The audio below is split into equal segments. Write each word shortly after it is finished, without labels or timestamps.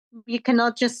You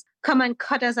cannot just come and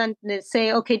cut us and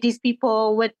say, okay, these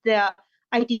people with the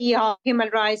idea of human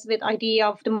rights, with idea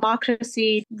of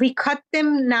democracy, we cut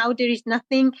them. Now there is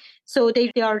nothing. So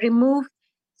they are removed.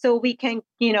 So we can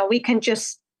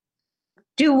just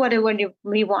do whatever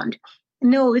we want.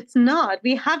 No, it's not.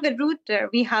 We have a root there.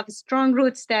 We have strong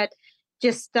roots that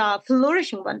just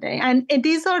flourishing one day. And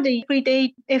these are the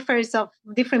everyday efforts of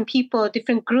different people,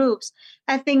 different groups.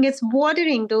 I think it's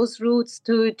watering those roots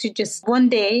to just one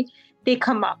day they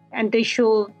come up and they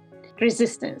show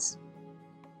resistance.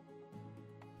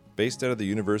 Based out of the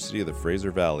University of the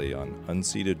Fraser Valley on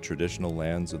unceded traditional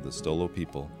lands of the Stolo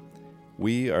people,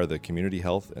 we are the Community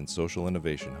Health and Social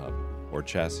Innovation Hub, or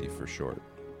CHASI for short.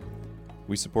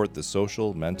 We support the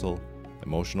social, mental,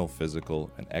 emotional,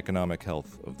 physical, and economic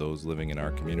health of those living in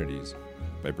our communities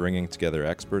by bringing together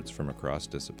experts from across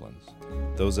disciplines.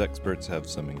 Those experts have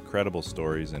some incredible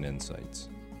stories and insights.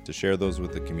 To share those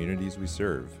with the communities we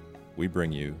serve, we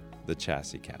bring you the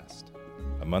CHASIcast,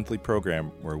 a monthly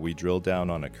program where we drill down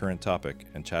on a current topic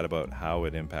and chat about how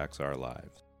it impacts our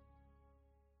lives.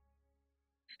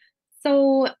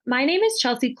 So my name is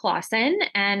Chelsea Clausen,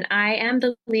 and I am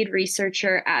the lead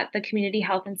researcher at the Community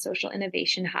Health and Social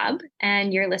Innovation Hub,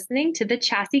 and you're listening to the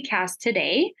CHASIcast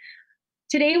today.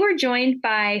 Today we're joined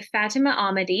by Fatema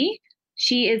Ahmadi.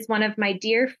 She is one of my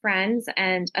dear friends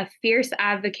and a fierce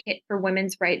advocate for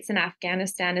women's rights in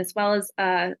Afghanistan, as well as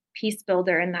a peace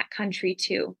builder in that country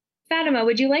too. Fatema,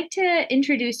 would you like to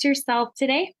introduce yourself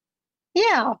today?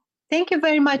 Yeah, thank you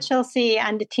very much, Chelsea,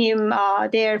 and the team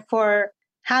there for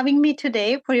having me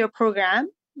today for your program.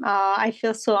 I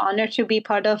feel so honored to be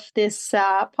part of this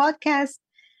podcast.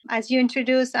 As you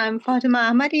introduced, I'm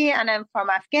Fatema Ahmadi, and I'm from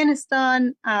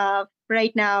Afghanistan.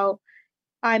 Right now,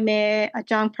 I'm a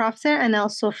adjunct professor and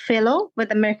also fellow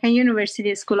with American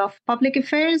University School of Public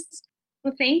Affairs.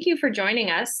 Well, thank you for joining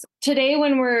us today.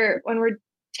 When we're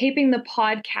taping the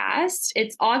podcast,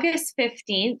 it's August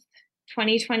 15th,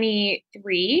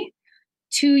 2023.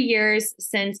 2 years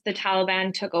since the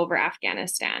Taliban took over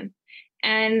Afghanistan.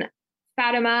 And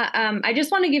Fatema, I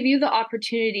just want to give you the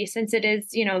opportunity, since it is,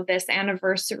 this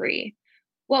anniversary.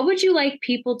 What would you like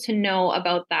people to know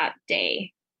about that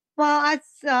day? Well, as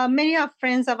many of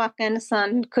friends of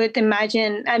Afghanistan could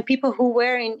imagine, and people who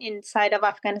were inside of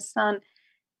Afghanistan,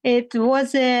 it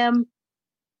was a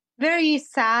very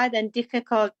sad and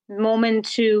difficult moment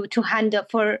to handle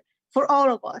for all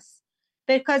of us,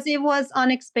 because it was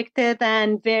unexpected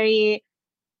and very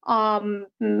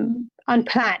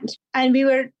unplanned. And we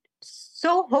were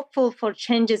so hopeful for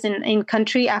changes in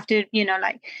country after,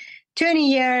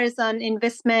 20 years on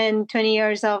investment, 20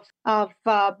 years of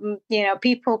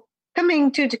people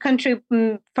coming to the country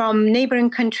from neighboring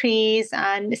countries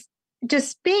and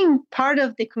just being part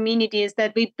of the communities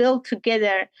that we built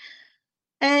together.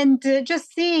 And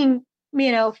just seeing,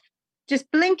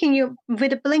 just blinking you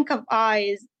with a blink of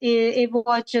eyes, it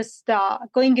was just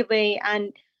going away,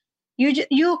 and you're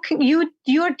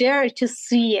there to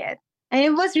see it, and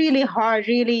it was really hard,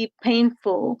 really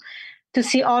painful to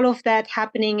see all of that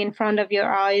happening in front of your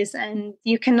eyes, and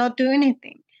you cannot do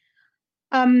anything.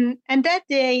 And that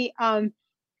day,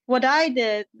 what I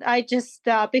did, I just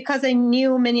because I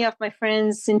knew many of my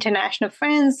friends, international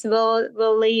friends,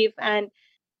 will leave, and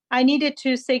I needed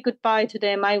to say goodbye to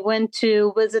them. I went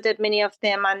to visited many of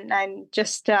them, and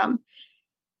just it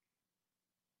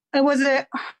was a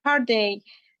hard day,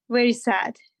 very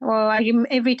sad. Well,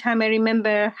 every time I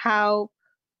remember how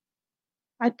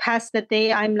I passed the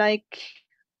day, I'm like,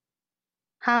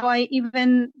 how I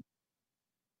even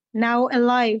now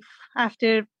alive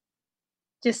after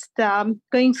just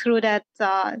going through that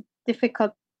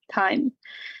difficult time.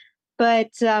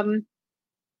 But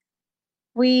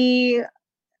we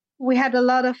had a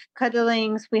lot of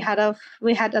cuddlings. We had a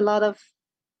lot of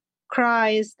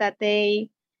cries that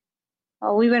day.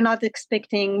 We were not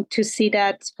expecting to see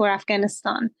that for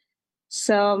Afghanistan.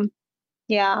 So,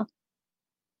 yeah,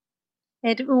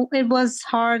 it was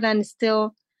hard, and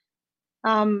still,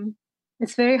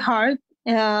 it's very hard.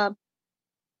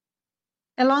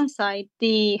 Alongside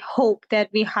the hope that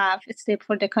we have still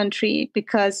for the country,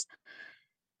 because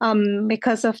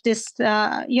of this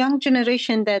young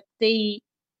generation that they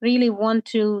really want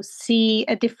to see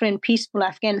a different, peaceful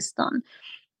Afghanistan,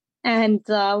 and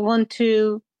want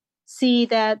to see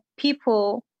that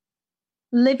people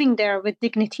living there with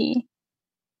dignity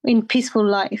in peaceful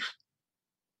life.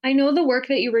 I know the work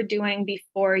that you were doing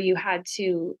before you had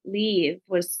to leave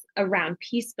was around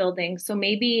peace building. So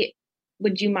maybe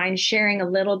would you mind sharing a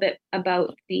little bit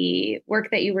about the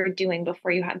work that you were doing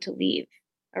before you had to leave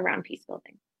around peace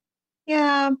building?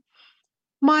 Yeah.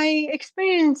 My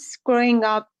experience growing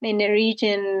up in a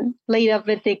region laid up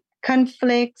with the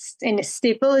conflicts and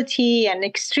instability and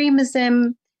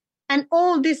extremism and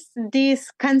all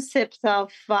these concepts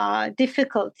of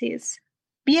difficulties.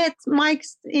 Yet my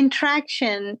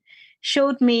interaction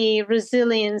showed me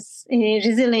resilience, a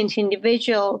resilient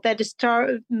individual that is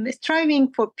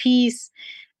striving for peace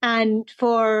and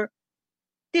for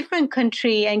different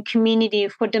country and community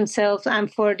for themselves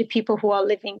and for the people who are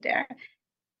living there.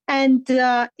 And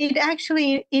it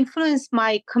actually influenced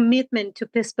my commitment to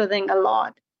peace building a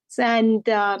lot. And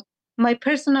my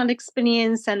personal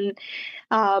experience and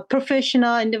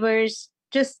professional endeavors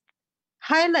just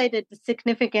highlighted the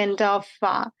significance of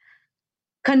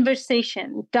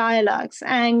conversation, dialogues,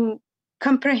 and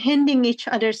comprehending each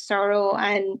other's sorrow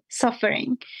and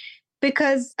suffering.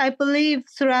 Because I believe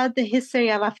throughout the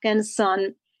history of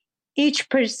Afghanistan, each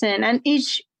person and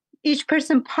each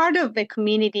person part of the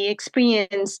community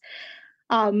experienced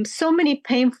so many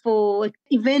painful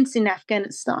events in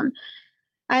Afghanistan.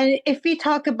 And if we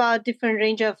talk about different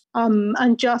range of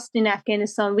unjust in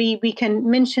Afghanistan, we can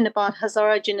mention about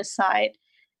Hazara genocide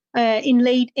in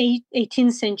late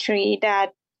 18th century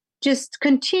that just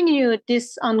continued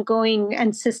this ongoing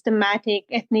and systematic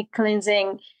ethnic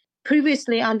cleansing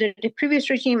previously under the previous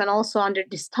regime and also under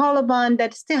this Taliban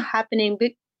that's still happening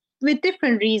with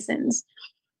different reasons.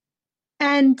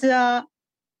 And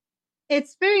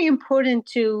it's very important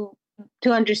to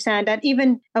understand that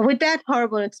even with that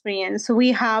horrible experience,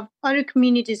 we have other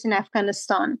communities in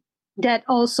Afghanistan that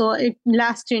also,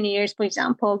 last 10 years, for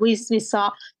example, we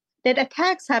saw that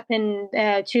attacks happen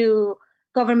to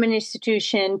government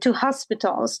institutions, to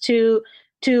hospitals, to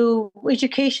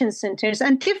education centers,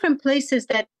 and different places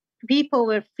that people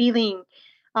were feeling,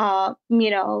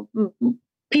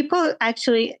 people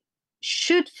actually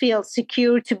should feel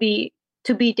secure to be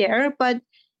there, but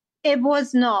it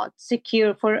was not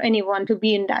secure for anyone to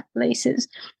be in that places.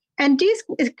 And these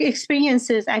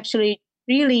experiences actually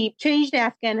really changed the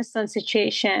Afghanistan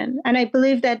situation. And I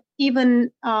believe that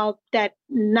even that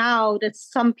now that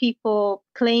some people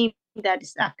claim that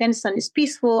Afghanistan is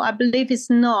peaceful, I believe it's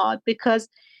not, because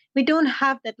we don't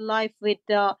have that life with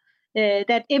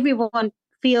that everyone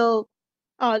feel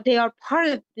they are part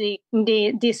of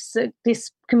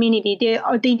this community.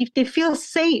 They feel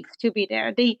safe to be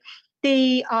there.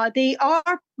 They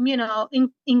are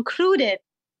included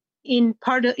in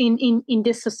part of in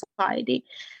this society.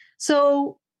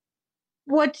 So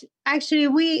what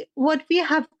we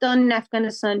have done in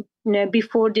Afghanistan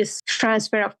before this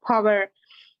transfer of power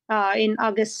in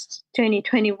August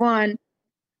 2021,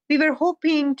 we were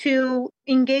hoping to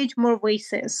engage more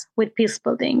voices with peace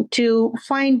building, to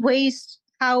find ways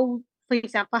how, for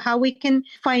example, how we can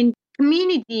find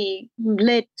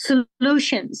community-led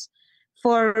solutions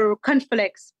for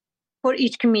conflicts for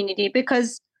each community,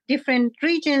 because different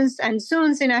regions and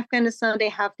zones in Afghanistan, they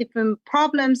have different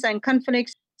problems and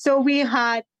conflicts. So we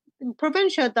had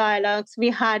provincial dialogues, we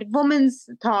had women's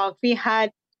talk, we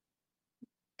had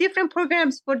different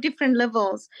programs for different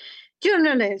levels.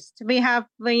 Journalists, we have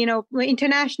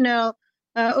international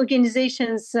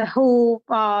organizations who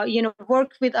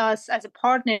work with us as a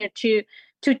partner to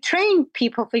train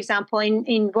people, for example,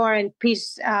 in war and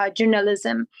peace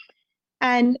journalism,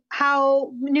 and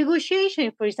how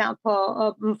negotiation, for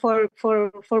example, for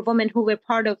women who were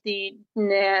part of the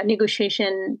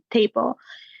negotiation table.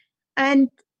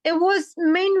 And it was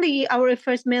mainly, our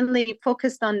efforts mainly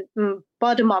focused on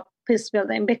bottom-up peace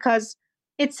building, because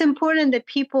it's important that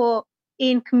people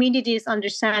in communities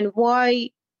understand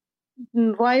why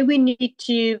we need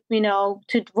to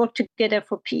work together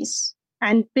for peace.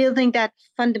 And building that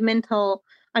fundamental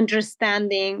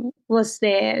understanding was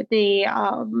the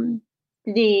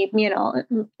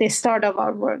start of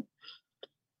our work.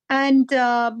 And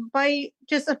by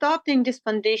just adopting this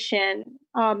foundation,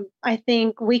 I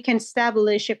think we can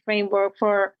establish a framework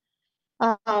for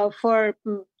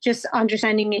just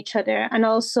understanding each other. And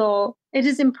also, it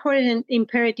is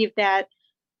imperative that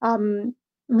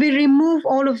we remove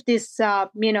all of these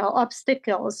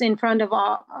obstacles in front of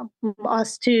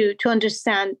us to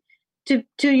understand, to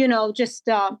just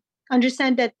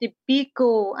understand that the big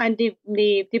goal and the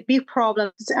big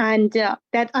problems and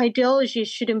that ideology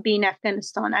shouldn't be in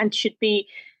Afghanistan and should be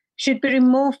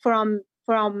removed from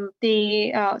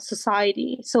the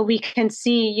society, so we can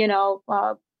see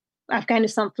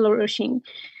Afghanistan flourishing.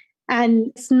 And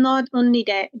it's not only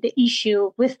the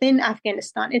issue within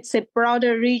Afghanistan; it's a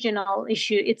broader regional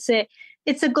issue. It's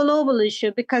a global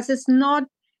issue, because it's not.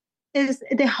 Is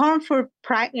the harmful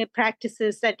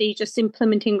practices that they're just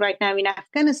implementing right now in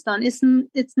Afghanistan it's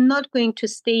not going to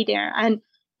stay there, and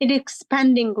it's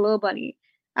expanding globally.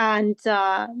 And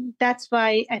that's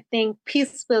why I think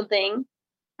peace building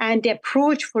and the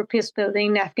approach for peace building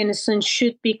in Afghanistan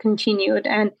should be continued,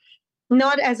 and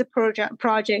not as a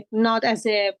project, not as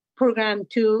a program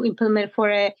to implement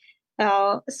for a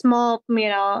small,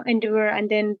 endeavor and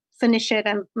then finish it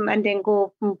and then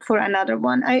go for another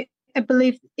one. I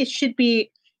believe it should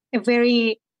be a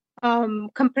very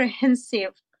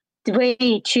comprehensive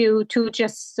way to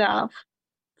just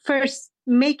first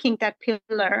making that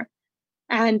pillar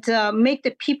and make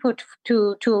the people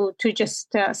to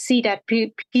just see that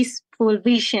peaceful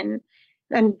vision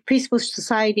and peaceful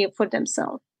society for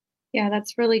themselves. Yeah,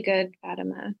 that's really good,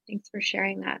 Fatema. Thanks for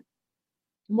sharing that.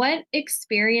 What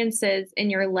experiences in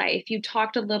your life, you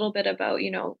talked a little bit about,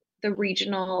 the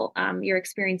regional, your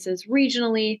experiences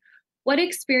regionally. What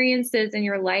experiences in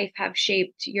your life have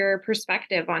shaped your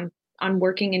perspective on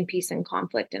working in peace and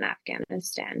conflict in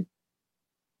Afghanistan?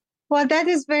 Well, that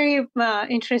is very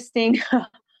interesting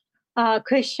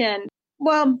question.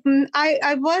 Well,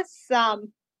 I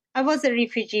was a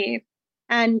refugee,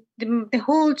 and the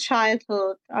whole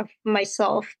childhood of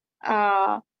myself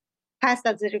passed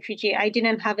as a refugee. I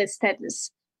didn't have a status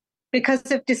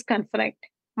because of this conflict.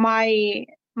 My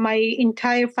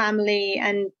entire family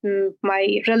and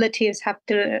my relatives had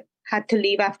to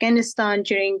leave Afghanistan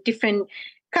during different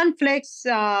conflicts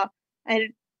and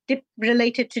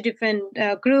related to different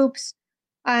groups,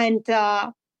 and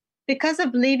because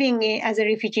of living as a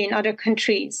refugee in other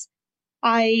countries,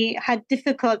 I had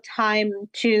difficult time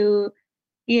to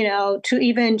to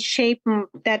even shape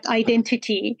that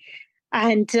identity.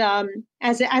 And a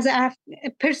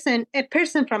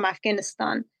person from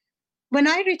Afghanistan, when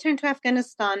I returned to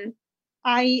Afghanistan,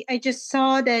 I just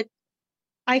saw that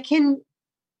I can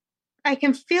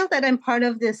feel that I'm part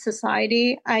of this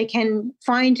society. I can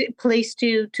find a place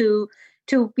to to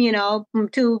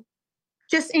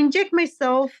just inject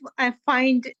myself and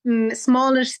find a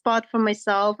smaller spot for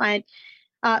myself and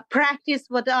practice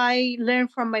what I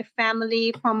learned from my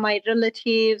family, from my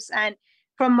relatives, and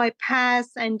from my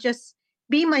past, and just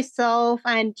be myself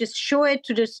and just show it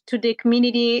to the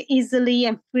community easily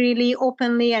and freely,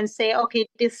 openly, and say, okay,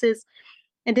 this is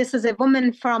a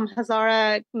woman from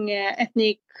Hazara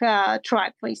ethnic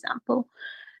tribe, for example,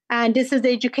 and this is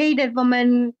the educated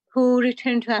woman who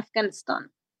returned to Afghanistan.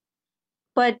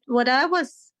 But what I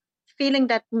was feeling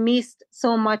that missed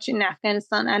so much in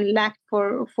Afghanistan and lacked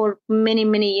for many,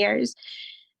 many years,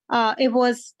 it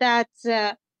was that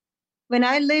when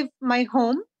I leave my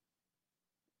home,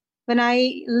 when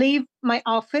I leave my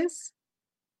office,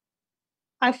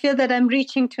 I feel that I'm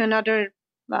reaching to another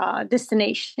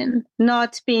destination,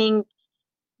 not being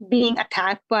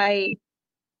attacked by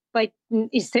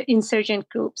insurgent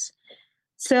groups.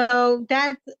 So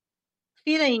that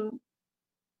feeling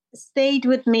stayed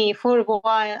with me for a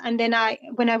while. And then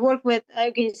when I worked with an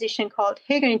organization called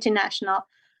Hager International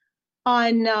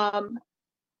on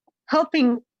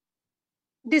helping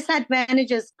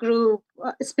disadvantaged group,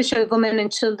 especially women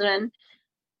and children.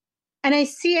 And I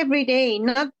see every day,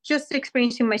 not just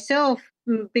experiencing myself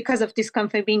because of this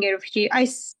conflict being a refugee, I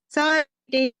saw every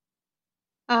day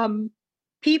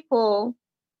people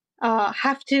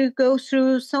have to go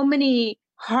through so many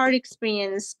hard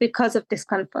experiences because of this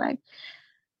conflict.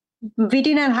 We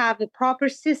didn't have a proper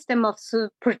system of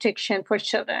protection for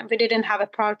children. We didn't have a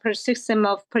proper system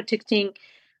of protecting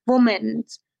women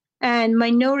and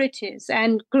minorities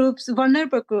and groups,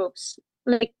 vulnerable groups,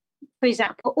 like, for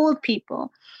example, old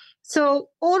people. So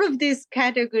all of these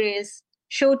categories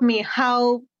showed me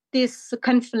how this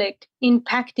conflict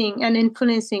impacting and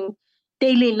influencing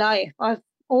daily life of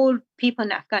all people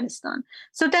in Afghanistan.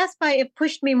 So that's why it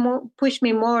pushed me more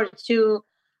to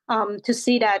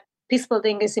see that peace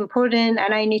building is important,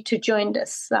 and I need to join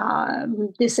this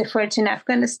effort in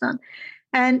Afghanistan.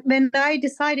 And when I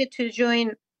decided to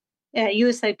join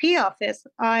USIP office,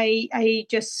 I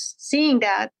just seeing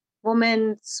that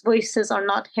women's voices are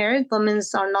not heard, women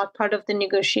are not part of the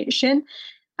negotiation,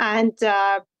 and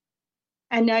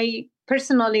I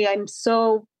personally, I'm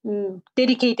so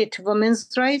dedicated to women's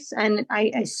rights, and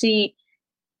I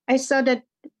saw that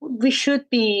we should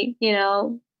be,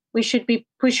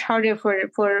 pushed harder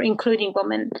for including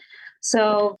women.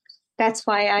 So that's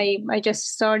why I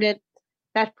just started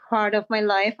that part of my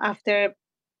life after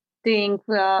doing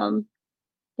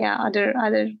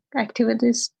other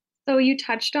activities. So you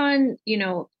touched on,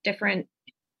 different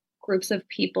groups of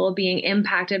people being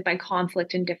impacted by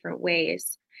conflict in different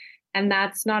ways. And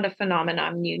that's not a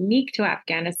phenomenon unique to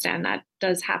Afghanistan. That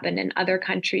does happen in other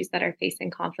countries that are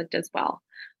facing conflict as well.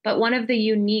 But one of the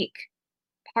unique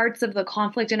parts of the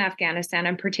conflict in Afghanistan,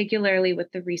 and particularly with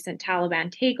the recent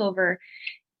Taliban takeover,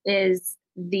 is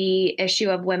the issue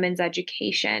of women's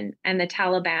education and the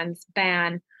Taliban's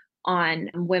ban on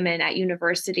women at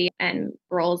university and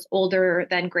girls older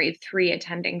than grade 3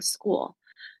 attending school.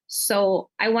 So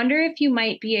I wonder if you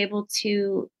might be able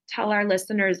to tell our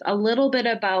listeners a little bit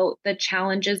about the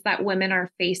challenges that women are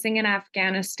facing in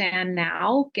Afghanistan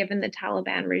now, given the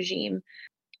Taliban regime,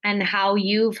 and how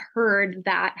you've heard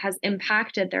that has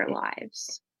impacted their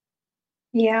lives.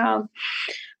 Yeah,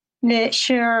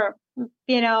 sure.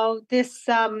 This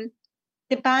the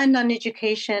ban on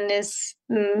education is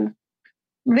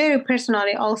very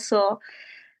personally also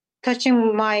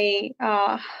touching my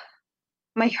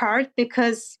my heart,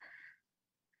 because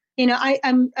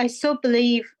I so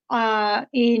believe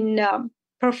in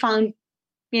profound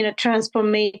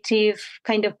transformative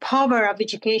kind of power of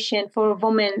education for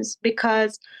women,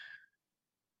 because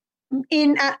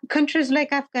in countries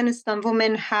like Afghanistan,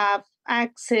 women have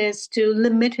access to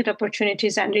limited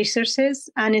opportunities and resources,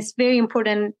 and it's very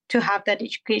important to have that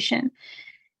education.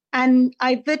 And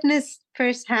I witnessed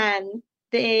firsthand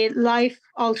the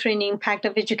life-altering impact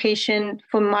of education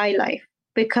for my life,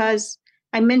 because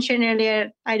I mentioned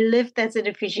earlier, I lived as a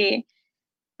refugee,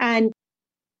 and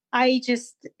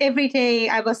every day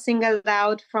I was singled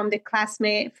out from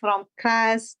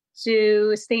class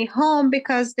to stay home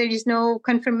because there is no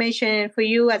confirmation for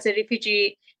you as a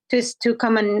refugee to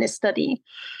come and study.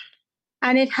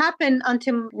 And it happened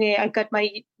until I got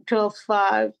my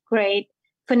 12th grade,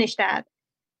 finished that.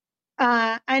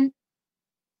 And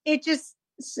it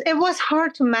was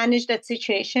hard to manage that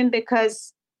situation,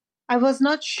 because I was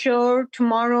not sure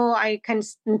tomorrow I can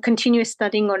continue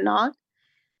studying or not.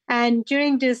 And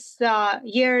during these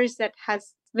years that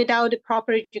has without a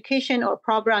proper education or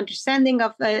proper understanding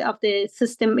of the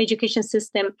education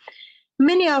system,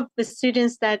 many of the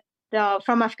students that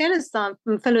from Afghanistan,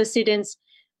 fellow students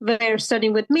were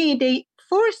studying with me, they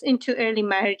forced into early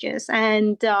marriages,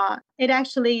 and it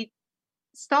actually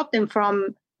stopped them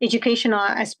from educational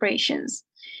aspirations.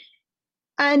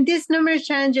 And these numerous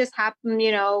challenges happened,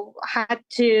 had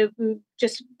to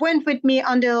just went with me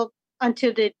until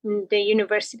the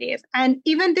universities. And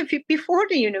even before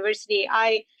the university,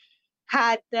 I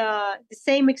had the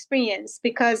same experience,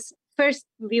 because first,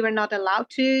 we were not allowed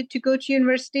to go to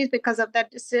universities because of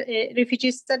that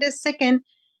refugee status. Second,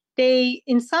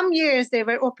 in some years, they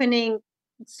were opening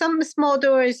some small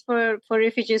doors for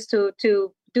refugees to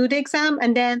do the exam.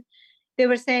 And then they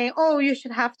were saying, oh, you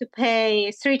should have to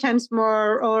pay 3 times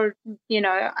more, or,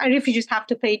 refugees have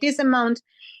to pay this amount.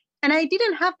 And I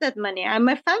didn't have that money, and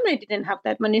my family didn't have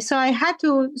that money. So I had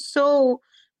to sew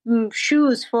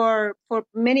shoes for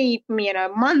many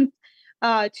months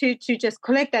to just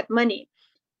collect that money.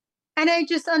 And I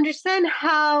just understand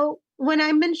how, when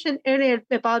I mentioned earlier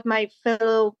about my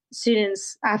fellow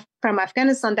students from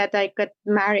Afghanistan that I got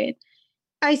married,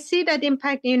 I see that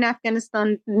impact in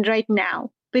Afghanistan right now,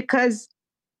 because,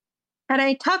 and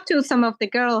I talked to some of the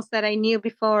girls that I knew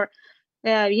before,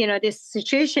 this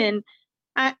situation.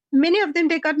 Many of them,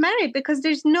 they got married because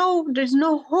there's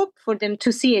no hope for them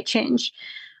to see a change,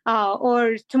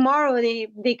 or tomorrow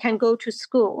they can go to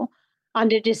school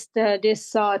under this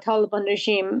Taliban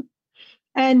regime,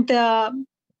 and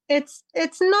it's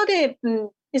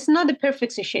not a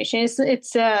perfect situation.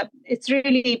 It's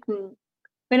really,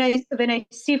 when I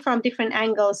see from different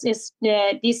angles, is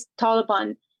these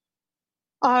Taliban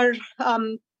are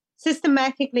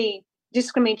systematically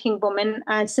discriminating women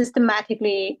and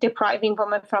systematically depriving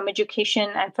women from education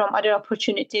and from other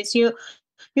opportunities. You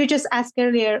just asked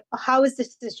earlier, how is the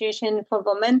situation for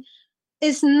women?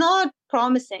 It's not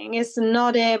promising. It's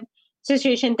not a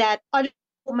situation that other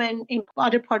women in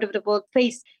other part of the world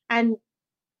face. And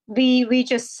we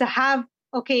just have,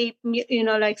 okay,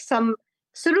 like some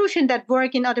solution that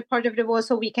work in other part of the world,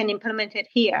 so we can implement it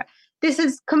here. This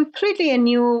is completely a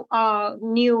new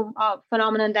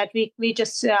phenomenon that we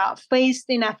just faced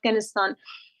in Afghanistan.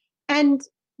 And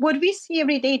what we see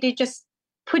every day, they're just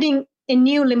putting a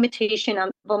new limitation on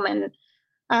women,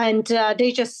 and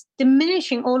they just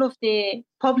diminishing all of the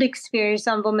public spheres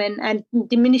on women, and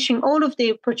diminishing all of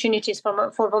the opportunities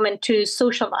for women to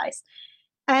socialize.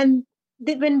 And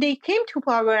when they came to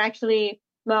power, actually,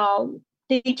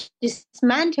 they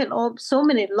dismantled so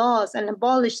many laws and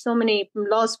abolished so many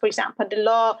laws. For example, the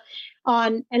law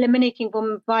on eliminating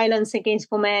violence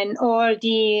against women, or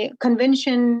the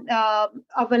Convention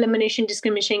of Elimination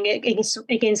Discrimination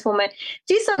against women.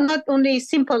 These are not only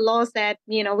simple laws that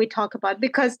we talk about,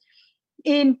 because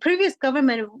in previous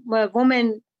government,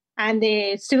 women and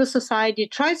the civil society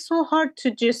tried so hard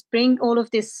to just bring all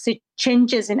of these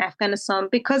changes in Afghanistan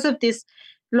because of these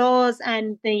laws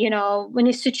and when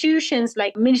institutions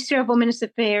like Ministry of Women's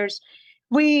Affairs,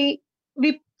 we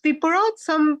we brought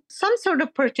some sort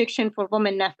of protection for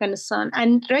women in Afghanistan.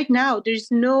 And right now, there's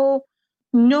no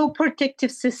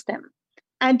protective system.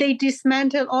 And they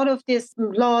dismantle all of these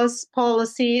laws,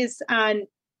 policies, and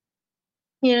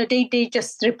they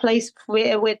just replace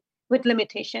with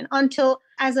limitation until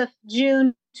as of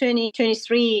June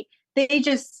 2023.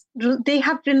 They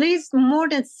have released more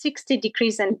than 60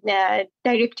 decrees and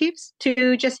directives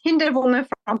to just hinder women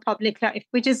from public life,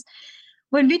 which is,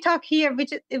 when we talk here,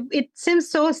 which it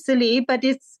seems so silly, but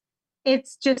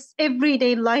it's just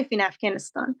everyday life in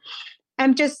Afghanistan.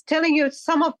 I'm just telling you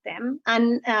some of them,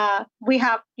 and we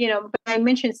have, I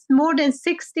mentioned more than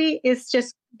 60.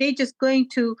 They just going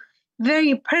to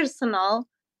very personal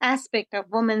aspect of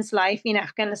women's life in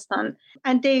Afghanistan,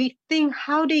 and they think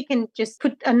how they can just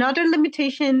put another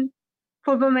limitation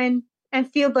for women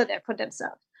and feel better for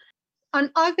themselves.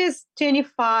 On August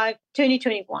 25,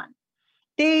 2021,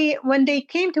 when they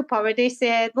came to power, they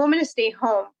said women stay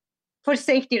home for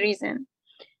safety reason,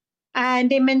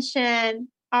 and they mentioned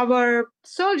our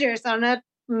soldiers are not,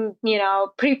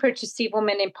 prepared to see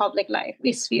women in public life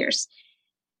spheres.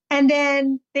 And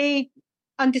then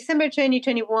on December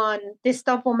 2021, they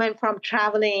stopped women from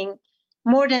traveling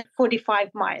more than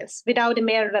 45 miles without a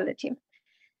male relative.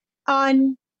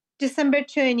 On December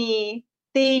 20,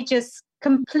 they just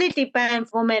completely banned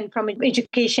women from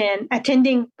education,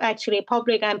 attending actually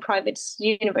public and private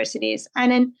universities.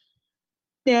 And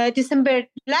then December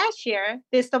last year,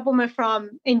 they stopped women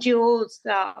from NGOs,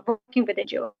 working with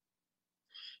NGOs.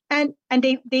 And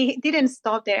they didn't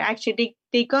stop there. Actually,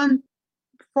 they gone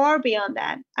far beyond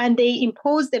that. And they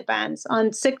imposed the bans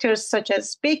on sectors such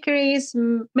as bakeries,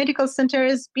 medical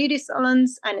centers, beauty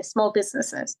salons, and small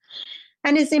businesses.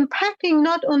 And it's impacting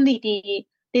not only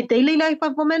the daily life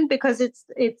of women, because it's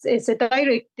a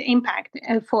direct impact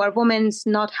for women's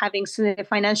not having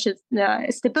financial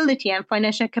stability and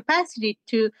financial capacity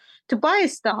to buy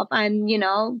stuff and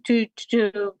to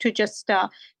just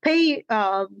pay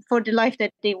for the life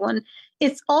that they want.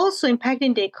 It's also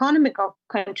impacting the economic of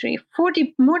country.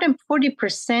 More than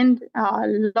 40%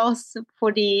 loss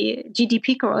for the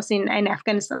GDP growth in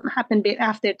Afghanistan happened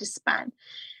after this ban.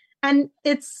 And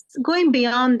it's going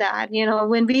beyond that.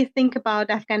 When we think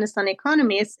about Afghanistan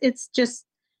economy, it's just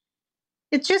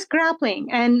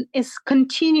grappling, and it's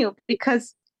continued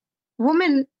because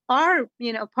women are,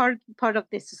 part of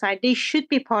this society. They should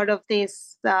be part of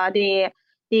this, the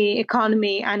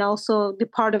economy, and also the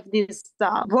part of this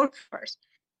workforce.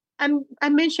 I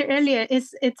mentioned earlier,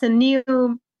 it's a new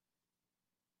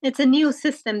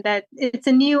system, that it's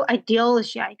a new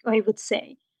ideology, I would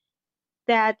say,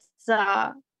 that's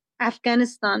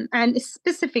Afghanistan, and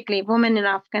specifically women in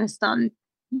Afghanistan,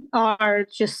 are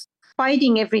just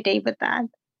fighting every day with that,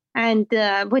 and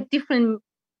with different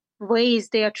ways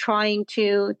they are trying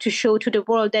to show to the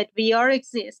world that we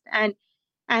exist, and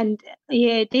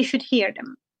they should hear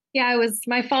them. Yeah,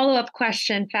 my follow-up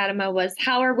question, Fatema, was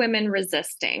how are women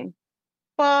resisting?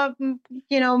 Well,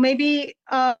 maybe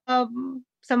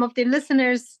some of the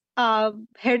listeners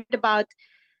heard about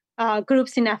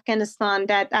groups in Afghanistan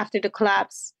that after the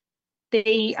collapse,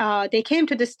 they came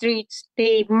to the streets,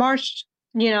 they marched,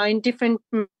 in different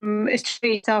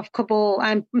streets of Kabul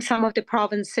and some of the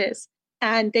provinces,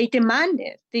 and they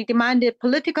demanded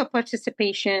political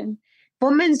participation,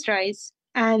 women's rights,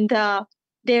 and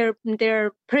their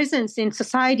presence in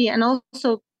society and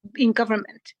also in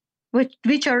government,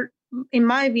 which are, in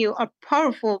my view, are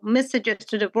powerful messages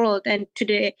to the world and to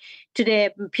the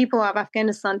people of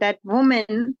Afghanistan, that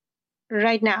women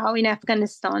right now in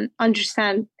Afghanistan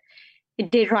understand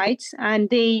their rights, and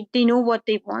they know what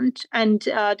they want, and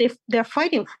they're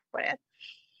fighting for it.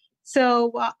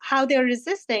 So how they're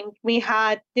resisting, we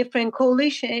had different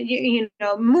coalition,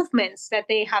 movements that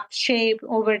they have shaped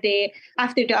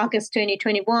after the August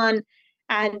 2021.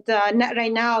 And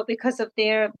right now, because of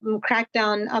their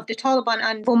crackdown of the Taliban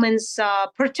on women's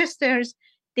protesters,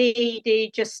 they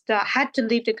just had to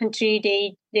leave the country.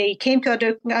 They came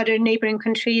to other neighboring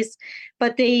countries,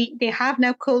 but they have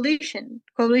now coalition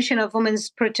of women's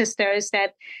protesters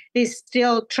that is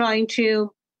still trying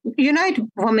to unite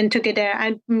women together,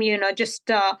 and just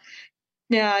to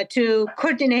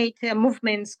coordinate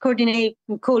movements, coordinate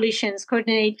coalitions,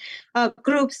 coordinate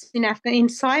groups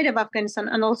inside of Afghanistan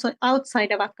and also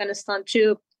outside of Afghanistan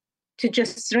to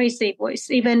just raise their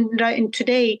voice. Even right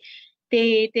today,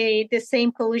 the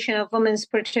same coalition of women's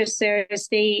protesters,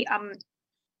 they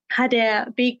had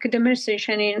a big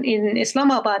demonstration in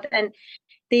Islamabad, and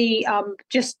they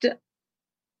just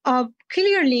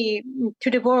clearly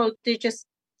to the world, they just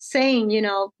saying,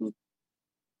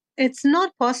 it's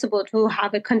not possible to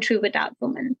have a country without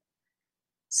women.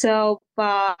 So,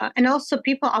 and also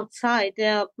people outside,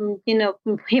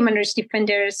 human rights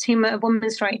defenders,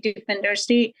 women's rights defenders,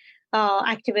 the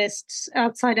activists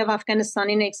outside of Afghanistan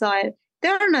in exile, they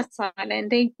are not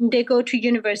silent. They go to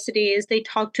universities, they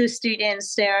talk to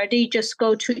students there, they just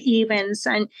go to events,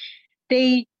 and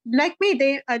they, like me,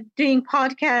 they are doing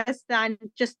podcasts and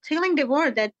just telling the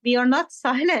world that we are not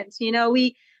silent.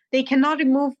 They cannot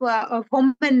remove a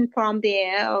woman from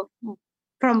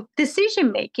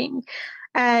decision making.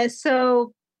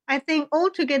 So I think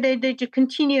altogether they just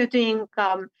continue doing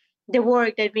the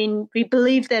work that we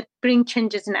believe that bring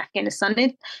changes in Afghanistan.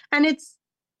 It's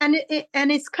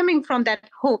coming from that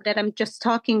hope that I'm just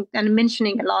talking and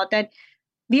mentioning a lot, that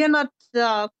we are not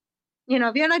we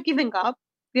are not giving up.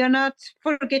 We are not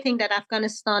forgetting that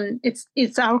Afghanistan,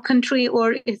 it's our country,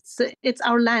 or it's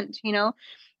our land.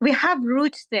 We have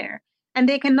roots there, and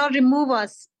they cannot remove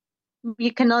us. We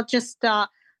cannot just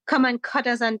come and cut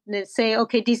us and say,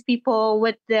 okay, these people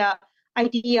with the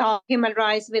idea of human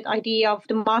rights, with idea of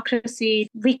democracy,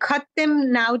 we cut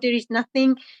them. Now there is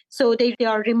nothing, so they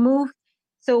are removed.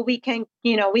 So we can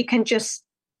just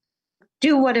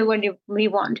do whatever we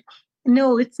want.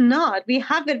 No, it's not. We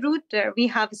have a root there. We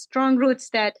have strong roots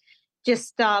that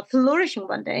just flourishing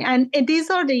one day. And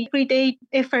these are the everyday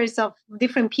efforts of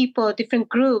different people, different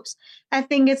groups. I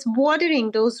think it's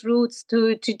watering those roots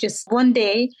to just one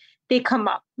day they come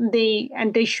up, they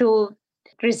show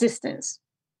resistance.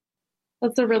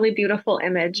 That's a really beautiful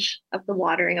image of the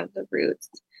watering of the roots.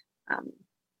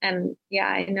 And yeah,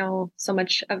 I know so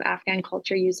much of Afghan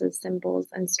culture uses symbols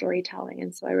and storytelling,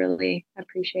 and so I really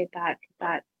appreciate that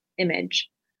image.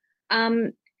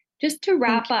 Just to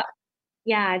wrap up,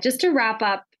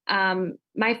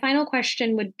 my final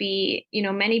question would be,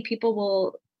 many people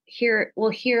will hear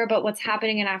about what's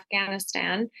happening in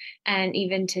Afghanistan, and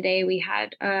even today we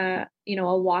had a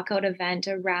walkout event,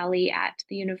 a rally at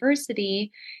the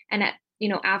university, and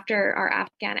after our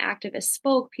Afghan activists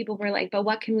spoke, people were like, but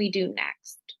what can we do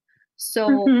next?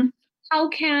 So how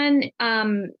can,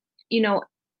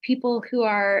 people who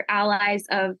are allies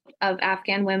of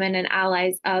Afghan women and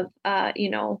allies of,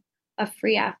 a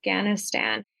free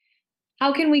Afghanistan,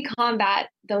 how can we combat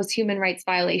those human rights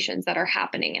violations that are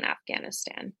happening in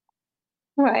Afghanistan?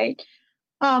 Right.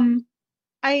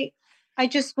 I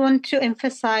just want to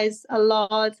emphasize a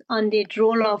lot on the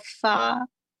role of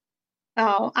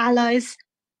allies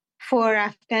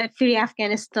for free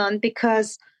Afghanistan,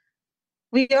 because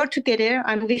we are together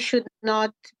and we should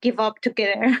not give up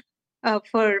together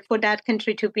for that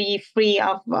country to be free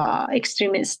of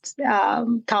extremist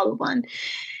Taliban.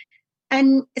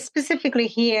 And specifically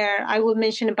here, I will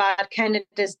mention about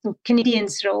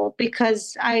Canadians' role,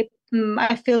 because I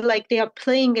feel like they are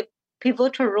playing a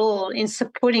pivotal role in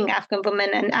supporting Afghan women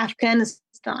and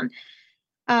Afghanistan.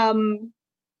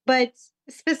 But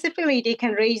specifically, they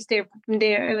can raise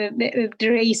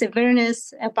raise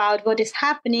awareness about what is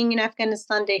happening in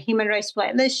Afghanistan, the human rights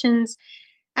violations,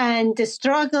 and the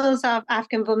struggles of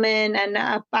Afghan women and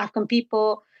Afghan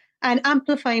people, and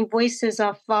amplifying voices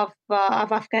of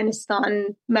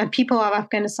Afghanistan, people of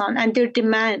Afghanistan, and their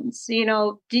demands. They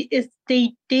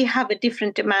have a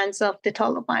different demands of the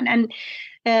Taliban,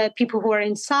 and people who are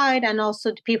inside, and also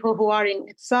the people who are in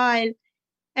exile,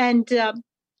 and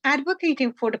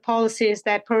advocating for the policies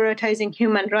that prioritizing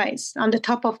human rights on the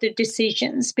top of the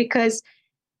decisions. Because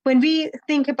when we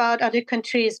think about other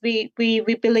countries, we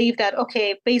believe that,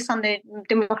 okay, based on the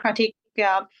democratic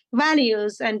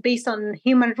values and based on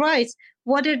human rights,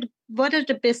 what are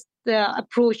the best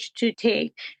approach to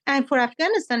take? And for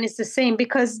Afghanistan, it's the same,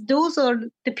 because those are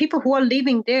the people who are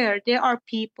living there. They are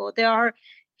people, they are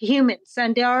humans,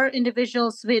 and they are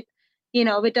individuals with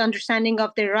understanding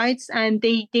of their rights, and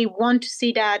they want to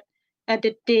see that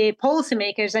the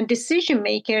policymakers and decision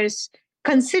makers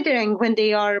considering when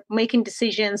they are making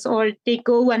decisions, or they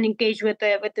go and engage with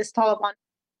this Taliban.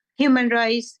 Human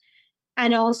rights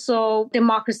and also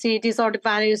democracy, these are the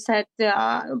values that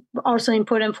are also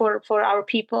important for our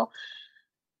people.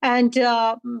 And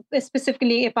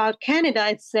specifically about Canada,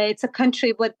 it's a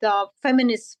country with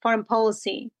feminist foreign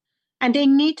policy, and they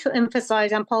need to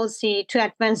emphasize on policy to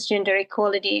advance gender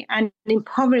equality and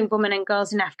empowering women and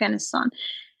girls in Afghanistan.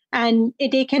 And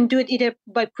they can do it either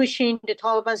by pushing the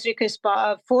Taliban's request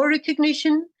for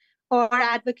recognition, or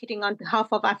advocating on behalf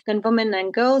of Afghan women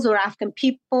and girls, or Afghan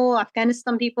people,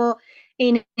 Afghanistan people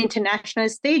in international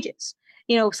stages.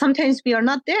 Sometimes we are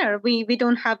not there. We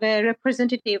don't have a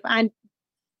representative. And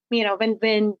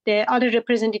when the other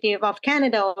representative of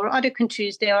Canada or other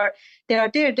countries they are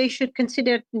there, they should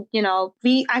consider,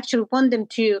 we actually want them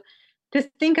to to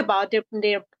think about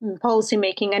their policy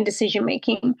making and decision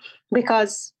making,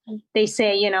 because they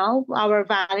say, our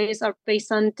values are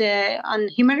based on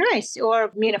human rights,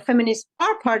 or feminists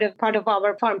are part of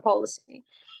our foreign policy.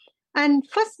 And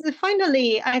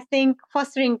finally, I think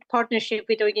fostering partnership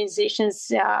with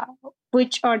organizations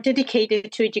which are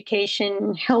dedicated to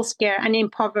education, healthcare, and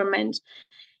empowerment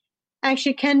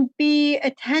actually can be a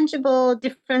tangible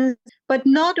difference, but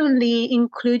not only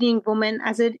including women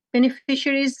as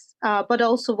beneficiaries, but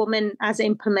also women as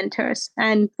implementers,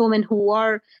 and women who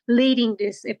are leading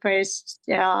these efforts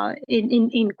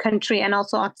in country and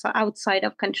also outside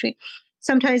of country.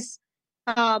 Sometimes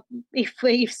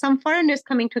if some foreigners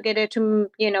coming together to,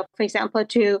 for example,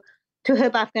 to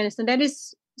help Afghanistan, that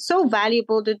is so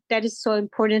valuable, that is so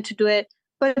important to do it.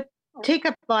 But take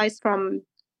advice from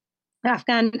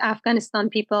Afghanistan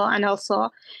people, and also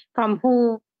from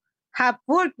who have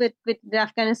worked with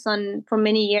Afghanistan for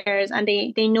many years, and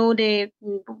they know the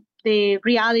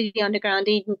reality on the ground.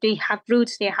 They have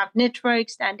roots, they have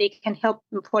networks, and they can help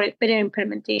for better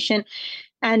implementation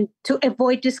and to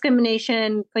avoid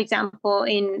discrimination, for example,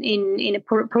 in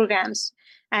programs,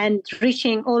 and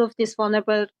reaching all of these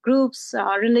vulnerable groups,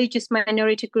 religious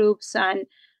minority groups, and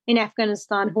in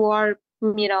Afghanistan, who are,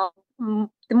 the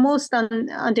most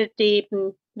under the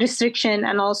restriction,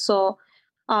 and also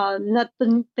not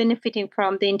benefiting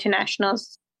from the international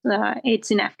aids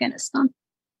in Afghanistan.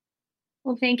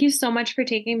 Well, thank you so much for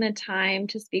taking the time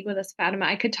to speak with us, Fatema.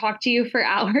 I could talk to you for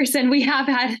hours, and we have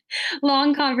had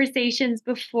long conversations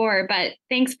before, but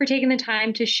thanks for taking the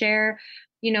time to share,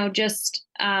 just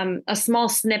a small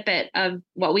snippet of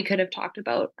what we could have talked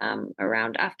about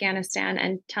around Afghanistan,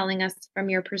 and telling us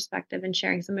from your perspective and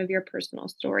sharing some of your personal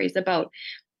stories about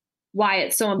why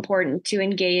it's so important to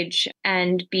engage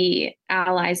and be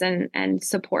allies and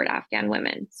support Afghan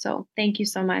women. So thank you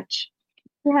so much.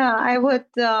 Yeah, I would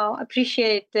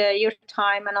appreciate your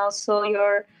time, and also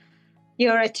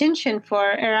your attention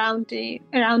for around the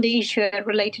issue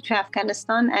related to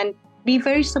Afghanistan, and be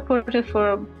very supportive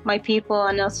for my people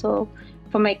and also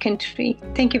for my country.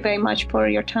 Thank you very much for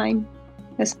your time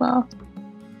as well.